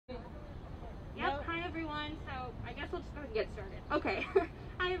we can get started. Okay.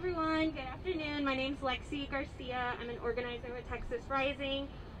 Hi everyone, good afternoon. My name's Lexi Garcia. I'm an organizer with Texas Rising.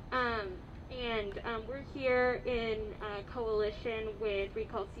 We're here in coalition with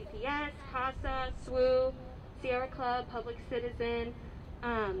Recall CPS, CASA, SWU, Sierra Club, Public Citizen.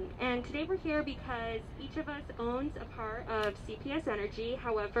 And today we're here because each of us owns a part of CPS Energy.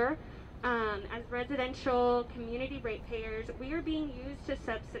 However, as residential community ratepayers, we are being used to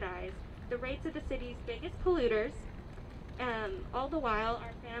subsidize the rates of the city's biggest polluters. All the while,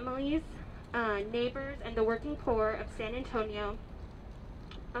 our families, neighbors, and the working poor of San Antonio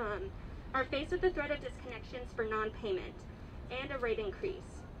are faced with the threat of disconnections for non-payment and a rate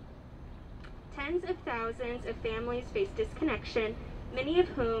increase. Tens of thousands of families face disconnection, many of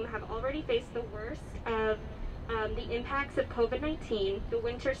whom have already faced the worst of the impacts of COVID-19, the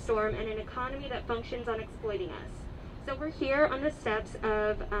winter storm, and an economy that functions on exploiting us. So we're here on the steps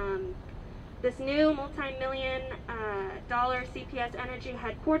of this new multi-million dollar CPS Energy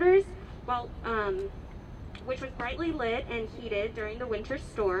headquarters, which was brightly lit and heated during the winter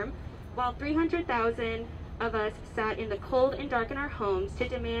storm, while 300,000 of us sat in the cold and dark in our homes to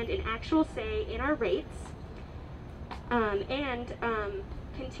demand an actual say in our rates, and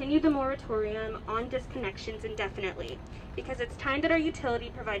continue the moratorium on disconnections indefinitely, because it's time that our utility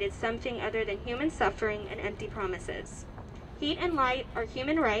provided something other than human suffering and empty promises. Heat and light are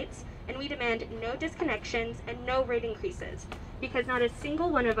human rights, and we demand no disconnections and no rate increases, because not a single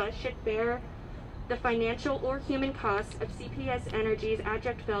one of us should bear the financial or human costs of CPS Energy's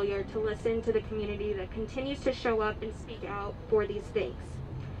abject failure to listen to the community that continues to show up and speak out for these things.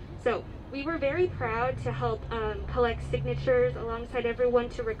 So we were very proud to help collect signatures alongside everyone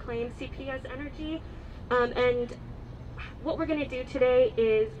to reclaim CPS Energy. And what we're going to do today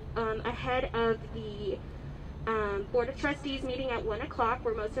is ahead of the Board of Trustees meeting at 1 o'clock,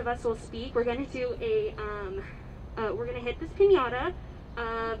 where most of us will speak, we're going to do we're going to hit this piñata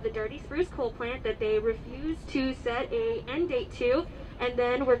of the Dirty Spruce coal plant that they refused to set an end date to, and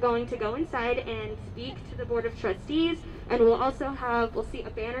then we're going to go inside and speak to the Board of Trustees, and we'll see a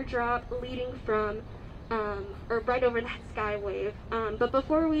banner drop leading from, or right over that skywave. But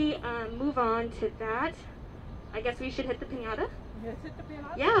before we move on to that, I guess we should hit the piñata. Yes, hit the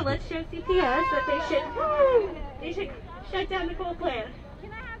piñata. Yeah, let's show CPS that they should shut down the coal plant.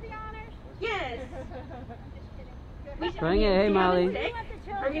 Can I have the honors? Yes. Bring it, hey Molly.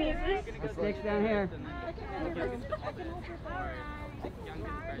 Are we going to use this? The stick's down here. I can hold her.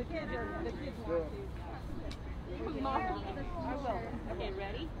 The kids want to. I will. Okay,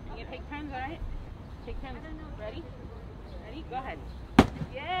 ready? You can take turns, alright? Take turns. Ready? Ready? Go ahead.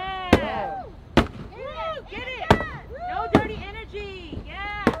 Yeah! Woo! Get it! No dirty energy!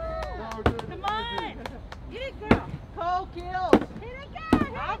 Yeah! Come on! Get it, girl! Coal kills. Hit it good!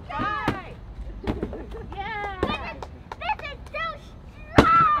 All right! Yeah! This is too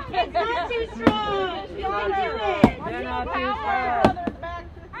strong! It's not too strong. You can do it. They're not too I'm far.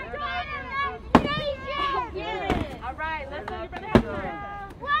 trying to demonstration! Yes. All right, let's let your brother have turn.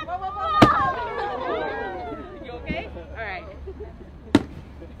 What? Whoa. You okay? All right.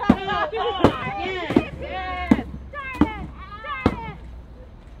 Yes. Yes! Start it!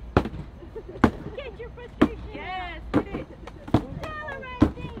 Get your frustration Yes! out. Get it! Do the right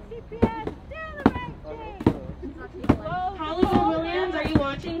thing, CPS! Do the right thing! Hollywood Williams, are you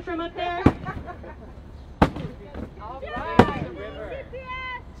watching from up there? All Do the right! right thing,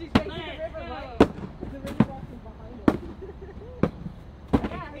 CPS! She's facing the Let's river, go. right? The river walking behind us.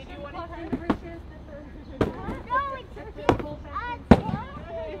 Did you want to turn? We're going to get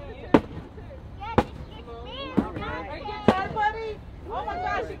us. Are you getting tired, buddy? Oh my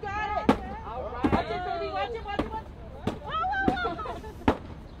gosh, you got it. All Watch it, right. baby. Watch it. Whoa.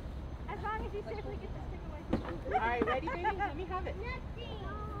 As long as you safely get this thing away from me. All right, ready, baby? Let me have it. Nothing.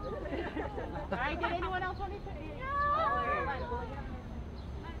 All right, did anyone else want to say? No.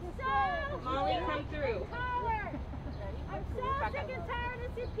 So Molly, come through. tired. I'm so sick and tired of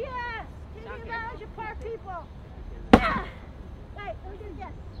CPS. Can you manage your poor people? Ah! Wait, let me do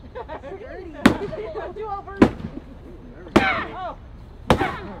this. Don't do over. Ah!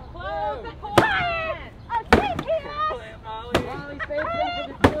 Close the coal plant! Of CPS! Molly, stay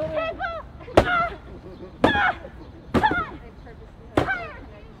safe for the children.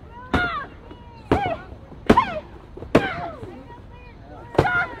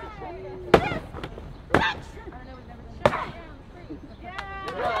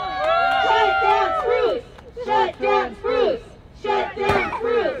 Shut down Spruce! Shut down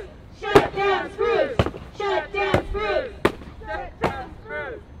Spruce! Shut down Spruce! Shut down Spruce! Shut down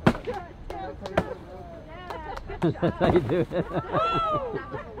Spruce! That's how you do it.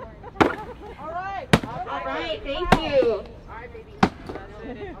 All right. All right, thank you.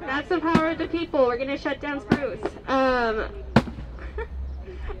 That's the power of the people. We're gonna shut down Spruce.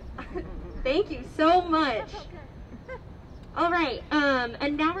 Thank you so much. All right,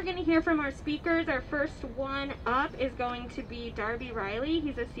 and now we're gonna hear from our speakers. Our first one up is going to be Darby Riley.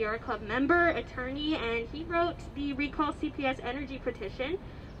 He's a Sierra Club member, attorney, and he wrote the Recall CPS Energy petition.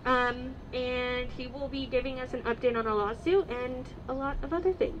 And he will be giving us an update on a lawsuit and a lot of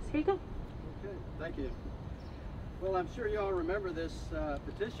other things. Here you go. Okay, thank you. Well, I'm sure you all remember this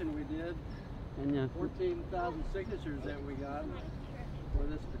petition we did, And 14,000 signatures that we got for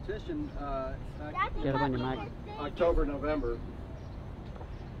this petition back get it on your mic. October, November.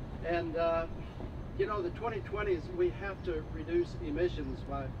 And, you know, the 2020s, we have to reduce emissions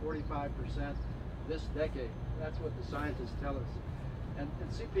by 45% this decade. That's what the scientists tell us. And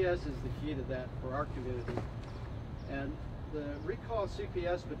CPS is the key to that for our community. And the Recall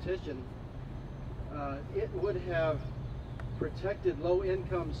CPS petition, it would have protected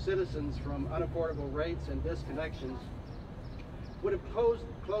low-income citizens from unaffordable rates and disconnections, would have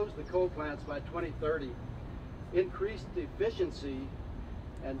closed the coal plants by 2030, increased efficiency,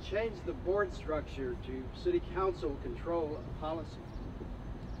 and changed the board structure to city council control of policy.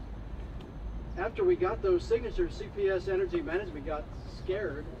 After we got those signatures, CPS Energy Management got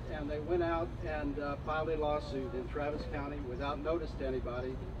scared, and they went out and filed a lawsuit in Travis County without notice to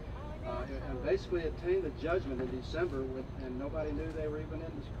anybody, and basically obtained the judgment in December, and nobody knew they were even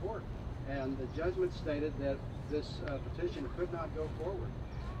in this court. And the judgment stated that this petition could not go forward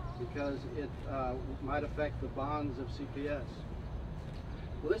because it might affect the bonds of CPS.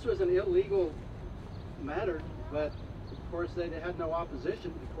 Well, this was an illegal matter, but of course they had no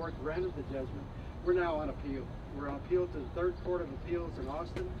opposition. The court granted the judgment. We're now on appeal. We're on appeal to the Third Court of Appeals in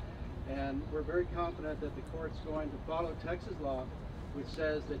Austin, and we're very confident that the court's going to follow Texas law, which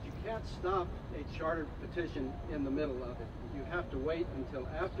says that you can't stop a charter petition in the middle of it. You have to wait until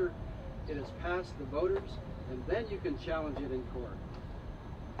after it has passed the voters, and then you can challenge it in court.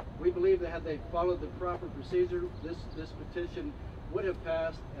 We believe that had they followed the proper procedure, this petition would have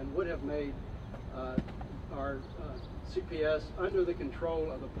passed and would have made our CPS under the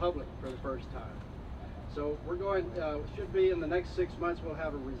control of the public for the first time. So we're going, should be in the next 6 months, we'll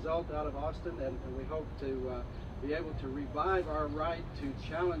have a result out of Austin, and we hope to be able to revive our right to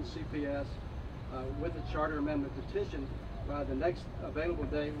challenge CPS with the charter amendment petition by the next available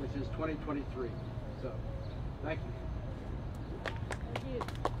date, which is 2023. So, thank you. Thank you.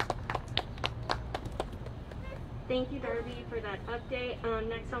 Thank you, Darby, for that update.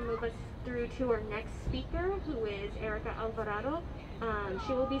 Next, I'll move us through to our next speaker, who is Erica Alvarado.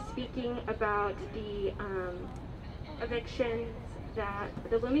 She will be speaking about the evictions,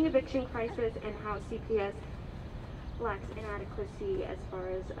 the looming eviction crisis, and how CPS lacks inadequacy as far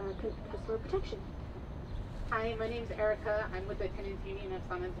as customer protection. Hi, my name's Erica. I'm with the Tenants Union of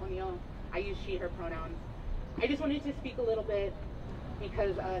San Antonio. I use she, her pronouns. I just wanted to speak a little bit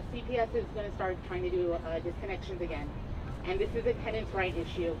because CPS is going to start trying to do disconnections again. And this is a tenant's right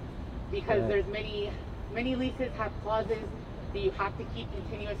issue because there's many leases have clauses that you have to keep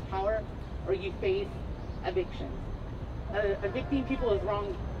continuous power or you face evictions. Evicting people is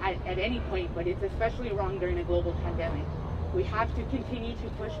wrong at any point, but it's especially wrong during a global pandemic. We have to continue to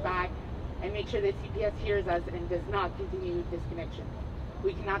push back and make sure that CPS hears us and does not continue disconnection.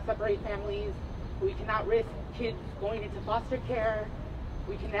 We cannot separate families. We cannot risk kids going into foster care.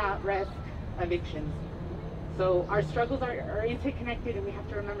 We cannot risk evictions. So our struggles are interconnected, and we have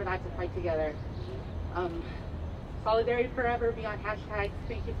to remember that to fight together. Solidarity forever, be on hashtags.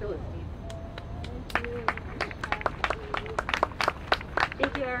 Thank you, Philistine. Thank you.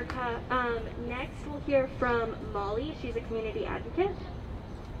 Thank you, Erica. Next, we'll hear from Molly. She's a community advocate.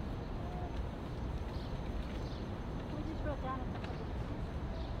 We just wrote down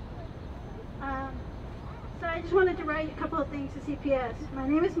a couple. So I just wanted to write a couple of things to CPS. My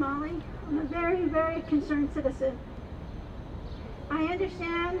name is Molly. I'm a very, very concerned citizen. I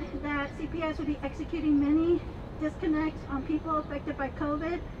understand that CPS will be executing many disconnects on people affected by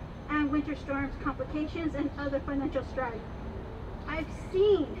COVID and winter storms complications and other financial strife.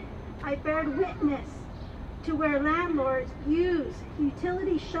 I bear witness to where landlords use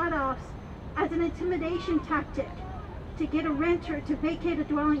utility shutoffs as an intimidation tactic to get a renter to vacate a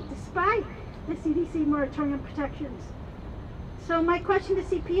dwelling despite the CDC moratorium protections. So my question to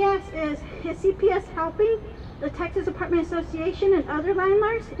CPS is CPS helping the Texas Apartment Association and other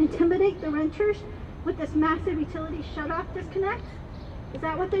landlords intimidate the renters with this massive utility shutoff disconnect? Is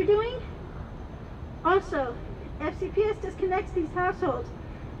that what they're doing? Also, if CPS disconnects these households,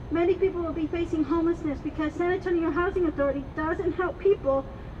 many people will be facing homelessness because San Antonio Housing Authority doesn't help people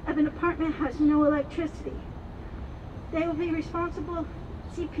if an apartment has no electricity. They will be responsible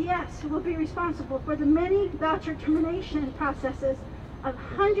CPS will be responsible for the many voucher termination processes of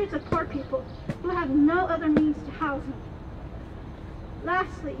hundreds of poor people who have no other means to house them.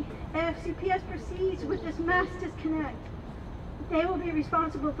 Lastly, if CPS proceeds with this mass disconnect, they will be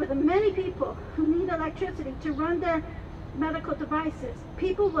responsible for the many people who need electricity to run their medical devices.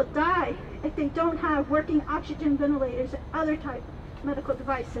 People will die if they don't have working oxygen ventilators and other type medical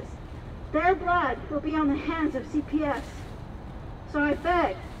devices. Their blood will be on the hands of CPS. So I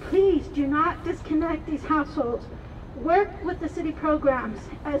beg, please do not disconnect these households. Work with the city programs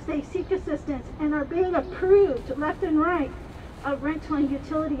as they seek assistance and are being approved left and right of rental and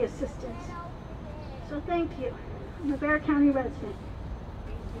utility assistance. So thank you. I'm a Bear County resident.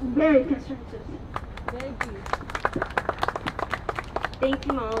 I'm very concerned citizen. Thank you. Thank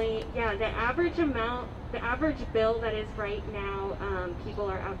you, Molly. Yeah, the average bill that is right now, people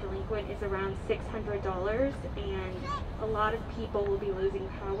are out delinquent, is around $600, and a lot of people will be losing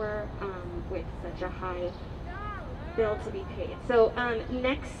power with such a high bill to be paid. So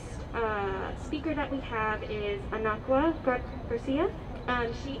next speaker that we have is Anacua Garcia.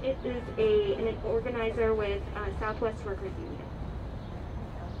 She is an organizer with Southwest Workers Union.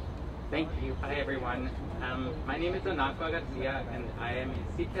 Thank you. Hi, everyone. My name is Anacua Garcia, and I am a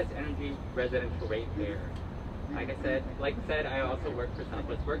CPS Energy residential ratepayer. Like I said, I also work for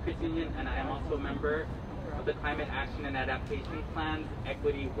Southwest Workers Union, and I am also a member of the Climate Action and Adaptation Plan's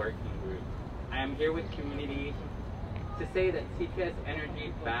Equity Working Group. I am here with community to say that CPS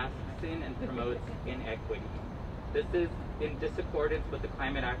Energy basks in and promotes inequity. This is in discordance with the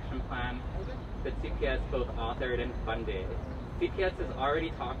Climate Action Plan that CPS both authored and funded. CPS is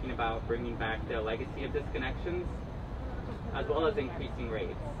already talking about bringing back the legacy of disconnections, as well as increasing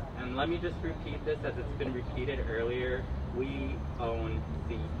rates. And let me just repeat this as it's been repeated earlier. We own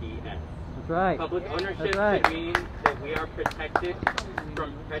CPS. That's right. Public ownership right. should mean that we are protected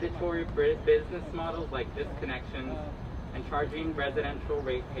from predatory business models like disconnections and charging residential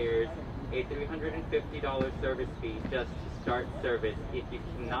ratepayers a $350 service fee just to start service if you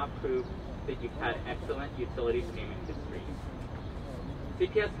cannot prove that you've had excellent utility payment history.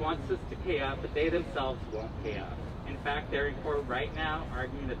 CPS wants us to pay up, but they themselves won't pay up. In fact, they're in court right now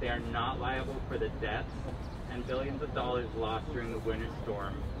arguing that they are not liable for the deaths and billions of dollars lost during the winter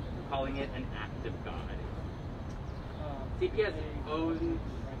storm, calling it an act of God. CPS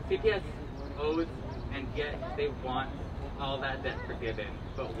owes, and yet they want all that debt forgiven,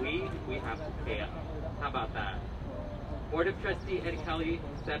 but we have to pay up. How about that? Board of Trustee Ed Kelly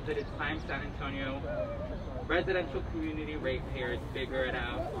said that it's time San Antonio residential community ratepayers figure it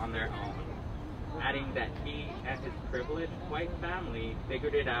out on their own, adding that he and his privileged white family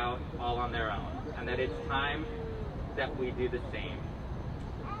figured it out all on their own, and that it's time that we do the same.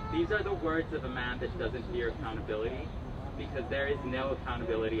 These are the words of a man that doesn't fear accountability, because there is no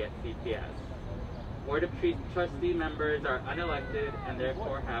accountability at CPS. Board of Trustee members are unelected and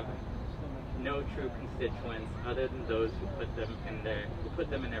therefore have no true constituents other than those who put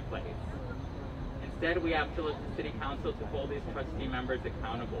them in their place. Instead, we have to look to City Council to hold these trustee members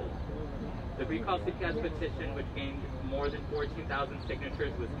accountable. The Recall CPS petition, which gained more than 14,000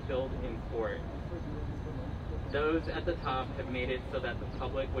 signatures, was killed in court. Those at the top have made it so that the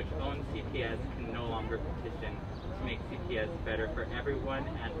public, which owns CPS, can no longer petition to make CPS better for everyone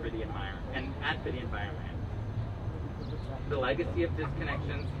and for the environment. The legacy of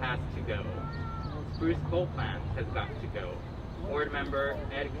disconnections has to go. Spruce Coal Plant has got to go. Board member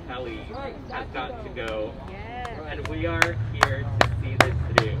Ed Kelly has got to go. And we are here to see this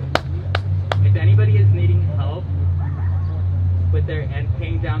through. If anybody is needing help with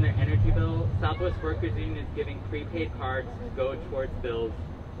paying down their energy bill, Southwest Workers Union is giving prepaid cards to go towards bills.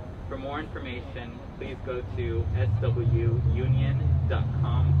 For more information, please go to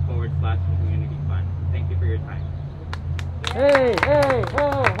swunion.com/community fund. Thank you for your time. Hey, hey,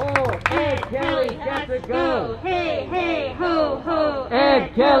 ho, ho, Ed Kelly's got to go. Hey, hey, ho, ho,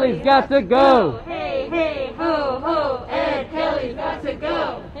 Ed Kelly's got to go. Hey, hey, ho, ho, Ed Kelly's got to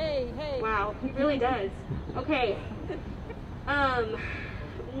go. Hey, hey. Wow, he really does. Okay.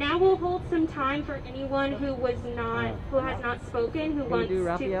 Now we'll hold some time for anyone who has not spoken, who Can wants you do to.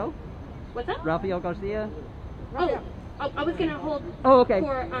 Raphael? What's that? Raphael Garcia? I was gonna hold okay.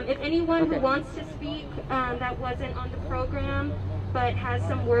 for if anyone Okay. who wants to speak that wasn't on the program but has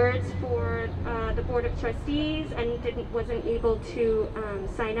some words for the Board of Trustees and wasn't able to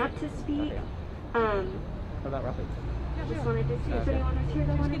sign up to speak. What about Raphael? Just wanted to see if Okay. anyone was here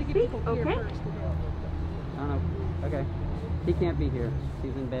that wanted to speak. Okay. I don't know. Okay. He can't be here.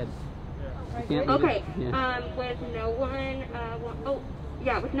 He's in bed. He can't be Okay. Yeah. With no one,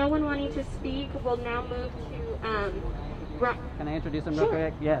 with no one wanting to speak, we'll now move to Can I introduce him real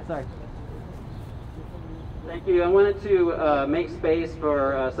quick? Yeah, sorry. Thank you. I wanted to make space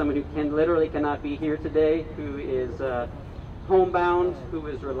for someone who literally cannot be here today, who is homebound, who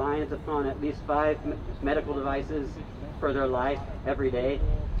is reliant upon at least 5 medical devices for their life every day,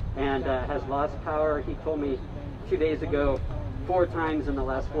 and has lost power. He told me 2 days ago 4 times in the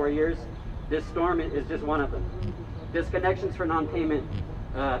last 4 years. This storm is just one of them. Disconnections for non-payment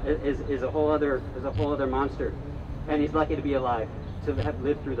is a whole other monster, and he's lucky to be alive to have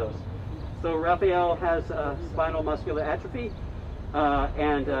lived through those. So Raphael has spinal muscular atrophy,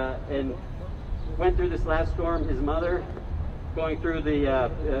 and went through this last storm. His mother going through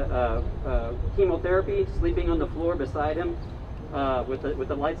the chemotherapy, sleeping on the floor beside him, with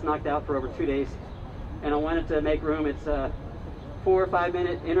the lights knocked out for over 2 days. And I wanted to make room. It's a 4 or 5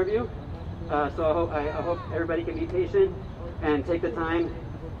 minute interview. So I hope everybody can be patient and take the time.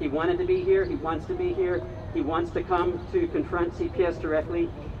 He wanted to be here. He wants to be here. He wants to come to confront CPS directly,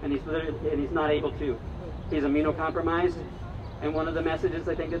 and he's not able to. He's immunocompromised. And one of the messages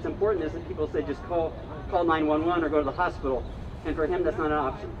I think that's important is that people say just call 911 or go to the hospital. And for him, that's not an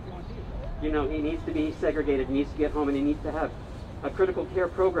option. You know, he needs to be segregated, he needs to get home, and he needs to have a critical care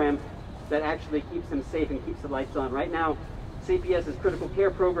program that actually keeps him safe and keeps the lights on. Right now, CPS's critical care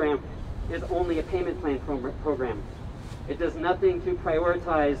program is only a payment plan program. It does nothing to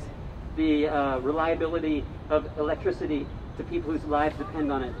prioritize the reliability of electricity to people whose lives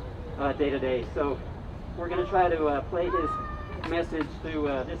depend on it day to day. So we're going to try to play his message through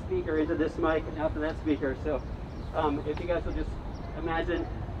this speaker into this mic and out to that speaker. So if you guys will just imagine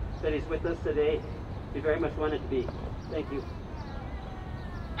that he's with us today, we very much want it to be. Thank you.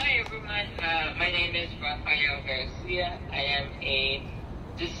 Hi everyone, my name is Rafael Garcia. I am a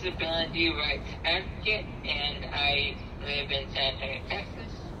disability rights advocate, and I live in San Antonio,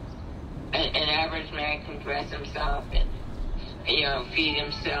 Texas. An average man can dress himself and, feed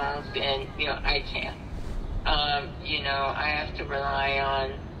himself, and, I can't. I have to rely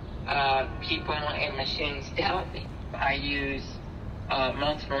on people and machines to help me. I use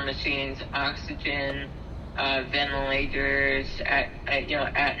multiple machines, oxygen, ventilators at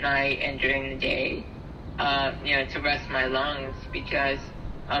night and during the day, to rest my lungs because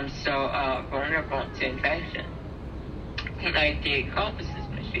I'm so vulnerable to infection. Like the cough assist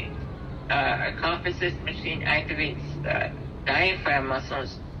machine. A cough assist machine activates the diaphragm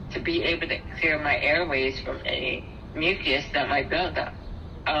muscles to be able to clear my airways from any mucus that might build up.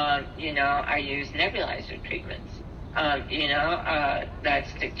 I use nebulizer treatments.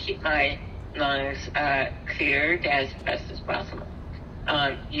 That's to keep my lungs cleared as best as possible.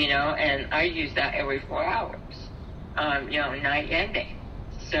 And I use that every 4 hours, night and day.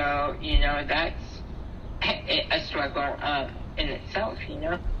 So, that's a struggle in itself,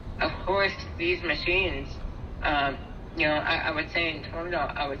 Of course, these machines, I would say in total,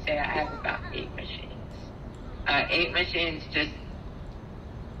 I have about 8 machines. 8 machines just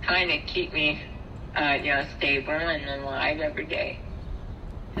kind of keep me, stable and alive every day.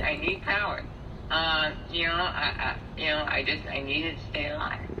 I need power. I needed to stay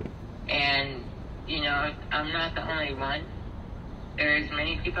alive. And, I'm not the only one. There's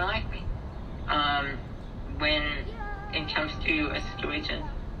many people like me. When it comes to a situation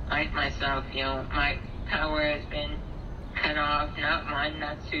like myself, my power has been cut off, not 1,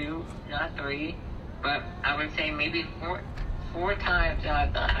 not 2, not 3, but I would say maybe four times out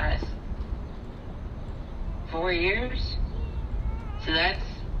of the last 4 years. So that's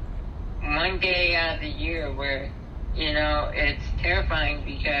one day out of the year where, it's terrifying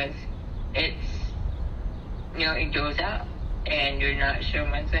because it's, it goes out and you're not sure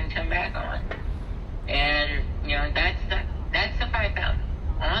when it's going to come back on. And, that's the 5,000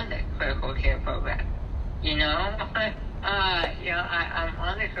 on the critical care program. I'm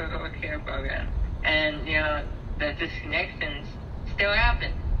on the critical care program, and, the disconnections still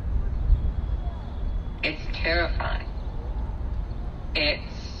happen. It's terrifying. It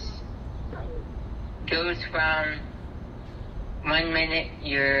goes from 1 minute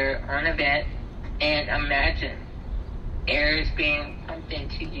you're on a vent, and imagine air is being pumped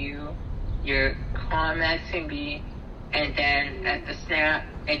into you, you're calm as can be, and then at the snap,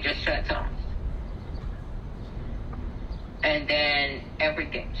 it just shuts off. And then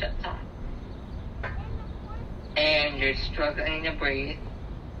everything shuts off. And you're struggling to breathe.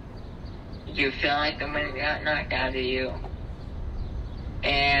 You feel like the wind got knocked out of you.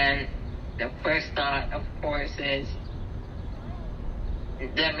 And the first thought, of course, is,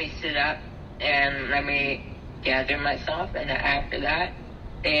 let me sit up and let me gather myself. And after that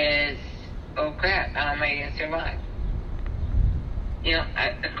is, oh crap, how am I going to survive?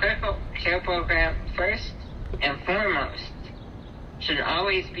 The critical care program, first, and foremost should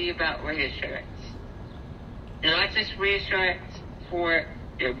always be about reassurance. Not just reassurance for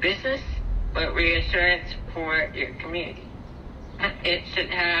your business, but reassurance for your community. It should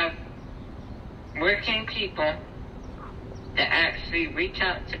have working people that actually reach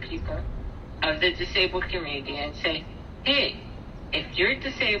out to people of the disabled community and say, hey, if you're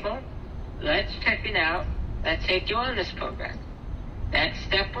disabled, let's check it out. Let's take you on this program. That's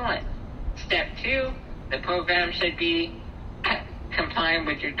step one. Step two, the program should be complying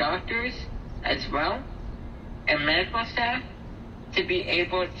with your doctors as well and medical staff to be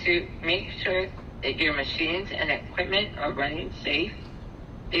able to make sure that your machines and equipment are running safe.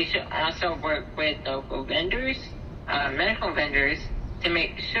 They should also work with local vendors, medical vendors, to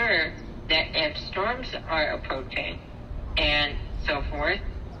make sure that if storms are approaching and so forth,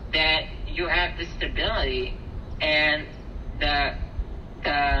 that you have the stability and the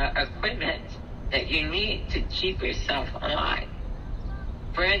equipment that you need to keep yourself alive.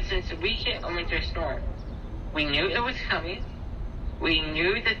 For instance, we hit a winter storm. We knew it was coming. We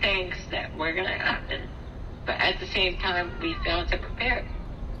knew the things that were going to happen. But at the same time, we failed to prepare.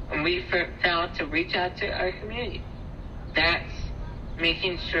 And we failed to reach out to our community. That's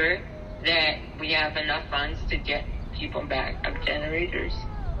making sure that we have enough funds to get people backup generators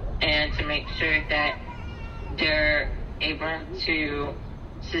and to make sure that they're able to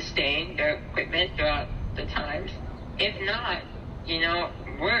sustain their equipment throughout the times. If not,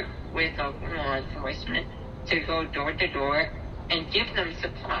 work with local law enforcement to go door to door and give them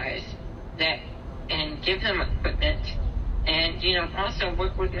supplies and give them equipment, and also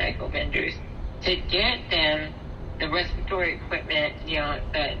work with medical vendors to get them the respiratory equipment, the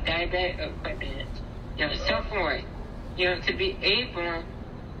diabetic equipment, so forth, to be able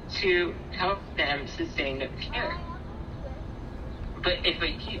to help them sustain their care. But if a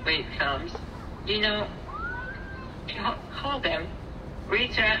heat wave comes, call them,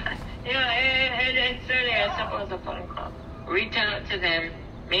 reach out, it's really as simple as a phone call. Reach out to them,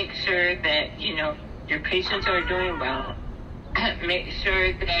 make sure that, your patients are doing well, make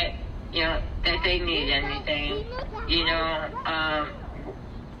sure that, that they need anything,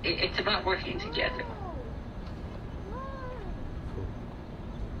 it's about working together.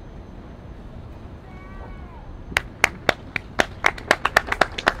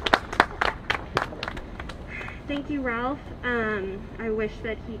 Thank you, Ralph. I wish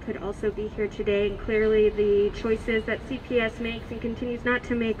that he could also be here today, and clearly the choices that CPS makes and continues not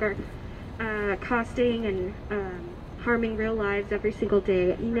to make are costing and harming real lives every single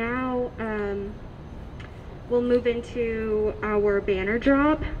day. Now we'll move into our banner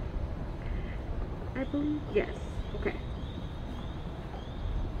drop, I believe. Yes. Okay.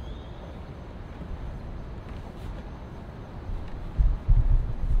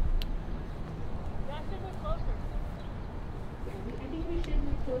 I think we should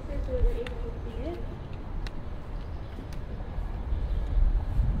move closer so that we're able to see it.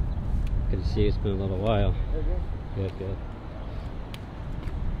 Good to see you. It's been a little while. Good, good.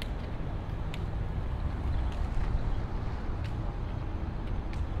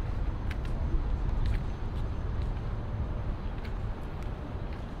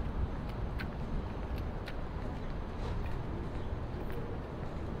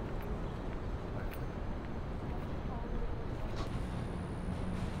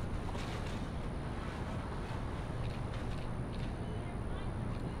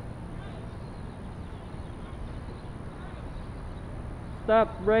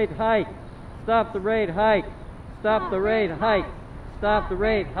 Stop the rate hike. Stop the rate hike. Stop the rate hike. Stop the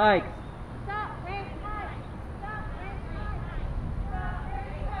rate hike. Stop rate hike. Stop rate hike. Stop rate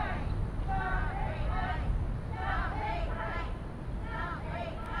hike. Stop rate hike. Stop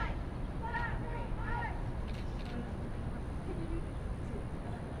rate hike. Stop rate hike. Stop rate hike.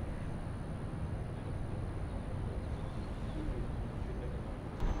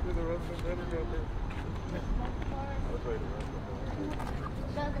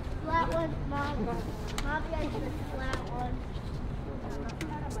 So the flat one's mom. Mom gets the flat one.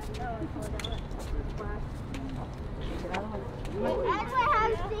 Edward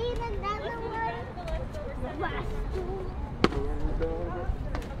has seen another one.